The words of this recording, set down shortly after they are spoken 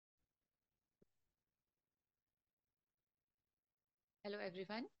Hello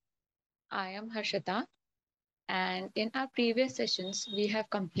everyone, I am Harshita, and in our previous sessions we have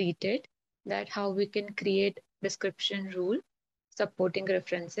completed that how we can create description rule, supporting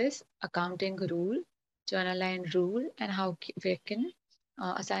references, accounting rule, journal line rule, and how we can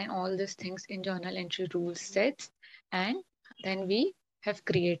assign all these things in journal entry rule sets. And then we have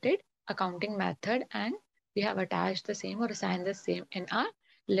created accounting method and we have attached the same or assigned the same in our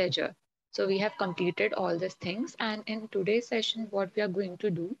ledger. So we have completed all these things, and in today's session what we are going to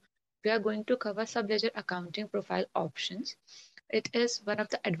do, we are going to cover Subledger accounting profile options. It is one of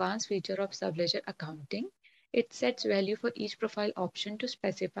the advanced feature of Subledger accounting. It sets value for each profile option to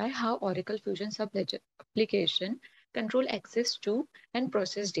specify how Oracle Fusion Subledger application control access to and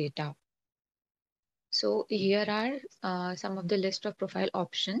process data. So here are some of the list of profile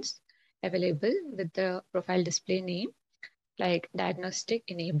options available with the profile display name like diagnostic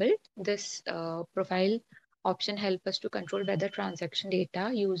enabled. This profile option help us to control whether transaction data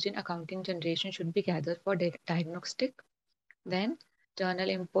used in accounting generation should be gathered for diagnostic. Then journal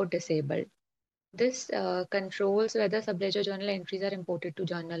import disabled. This controls whether subledger journal entries are imported to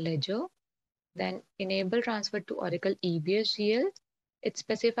journal ledger. Then enable transfer to Oracle EBSGL. It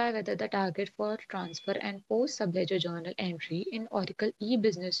specifies whether the target for transfer and post subledger journal entry in Oracle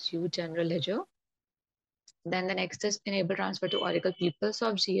e-business suite general ledger. Then the next is enable transfer to Oracle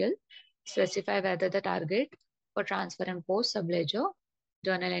PeopleSoft GL. Specify whether the target for transfer and post subledger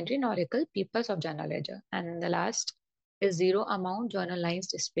journal entry in Oracle PeopleSoft Journal Ledger. And the last is zero amount journal lines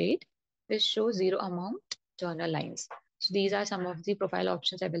displayed. This shows zero amount journal lines. So these are some of the profile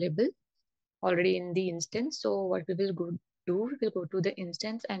options available already in the instance. So what we will do, we'll go to the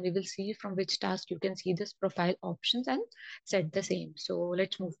instance and we will see from which task you can see this profile options and set the same. So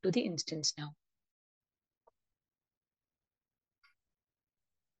let's move to the instance now.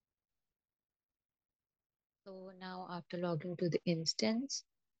 So now after logging to the instance,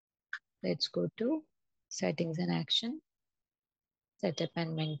 let's go to settings and action, setup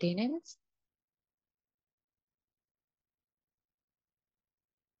and maintenance.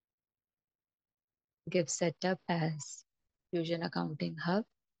 Give setup as Fusion Accounting Hub.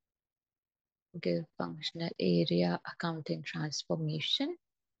 Give functional area accounting transformation.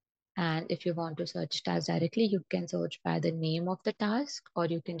 And if you want to search task directly, you can search by the name of the task, or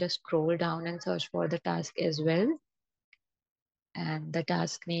you can just scroll down and search for the task as well. And the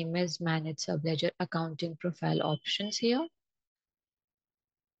task name is Manage Subledger Accounting Profile Options here.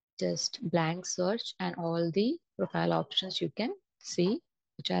 Just blank search and all the profile options you can see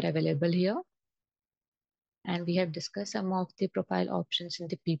which are available here. And we have discussed some of the profile options in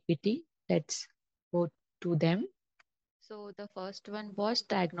the PPT. Let's go to them. So the first one was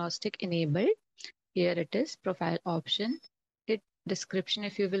diagnostic enabled. Here it is, profile option. It description,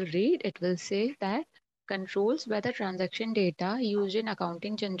 if you will read, it will say that controls whether transaction data used in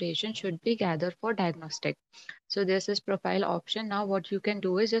accounting generation should be gathered for diagnostic. So this is profile option. Now what you can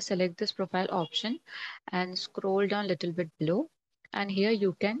do is just select this profile option and scroll down a little bit below. And here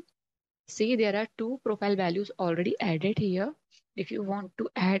you can see there are two profile values already added here. If you want to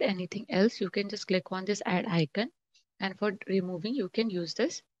add anything else, you can just click on this add icon. And for removing, you can use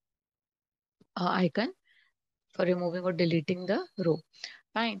this icon for removing or deleting the row.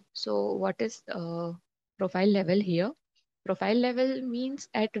 Fine. So what is profile level here? Profile level means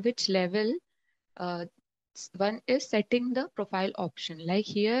at which level uh, one is setting the profile option. Like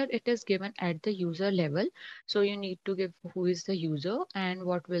here it is given at the user level. So you need to give who is the user and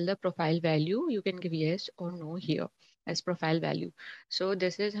what will the profile value. You can give yes or no here as profile value. So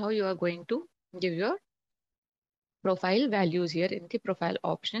this is how you are going to give your profile values here in the profile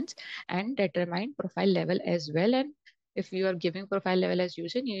options and determine profile level as well. And if you are giving profile level as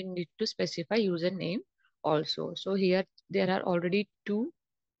user, you need to specify username also. So here there are already two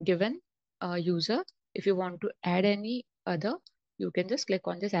given user. If you want to add any other, you can just click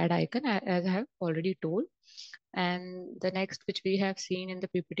on this add icon as I have already told. And the next which we have seen in the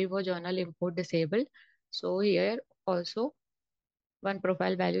PPT was journal import disabled. So here also one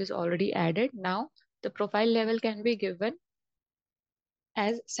profile value is already added. Now the profile level can be given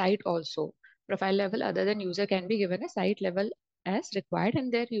as site also. Profile level other than user can be given a site level as required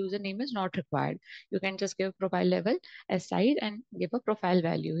and their username is not required. You can just give profile level as site and give a profile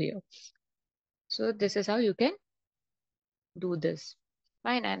value here. So this is how you can do this.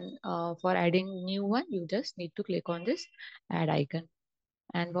 Fine. And for adding new one, you just need to click on this add icon.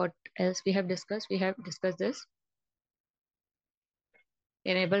 And what else we have discussed? We have discussed this.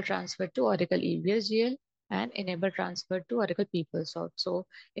 Enable transfer to Oracle EBSGL and enable transfer to Oracle PeopleSoft. So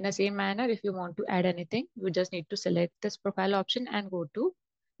in the same manner, if you want to add anything, you just need to select this profile option and go to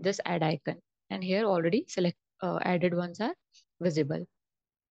this add icon. And here already select added ones are visible.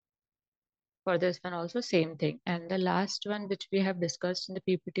 For this one also same thing. And the last one which we have discussed in the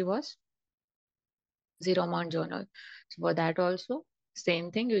PPT was zero amount journal. So for that also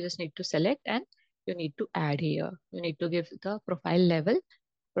same thing, you just need to select and you need to add here. You need to give the profile level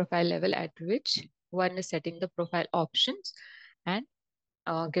at which one is setting the profile options, and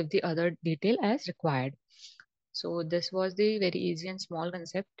give the other detail as required. So this was the very easy and small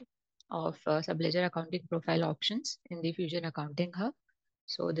concept of Subledger accounting profile options in the Fusion Accounting Hub.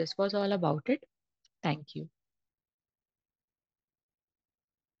 So this was all about it. Thank you.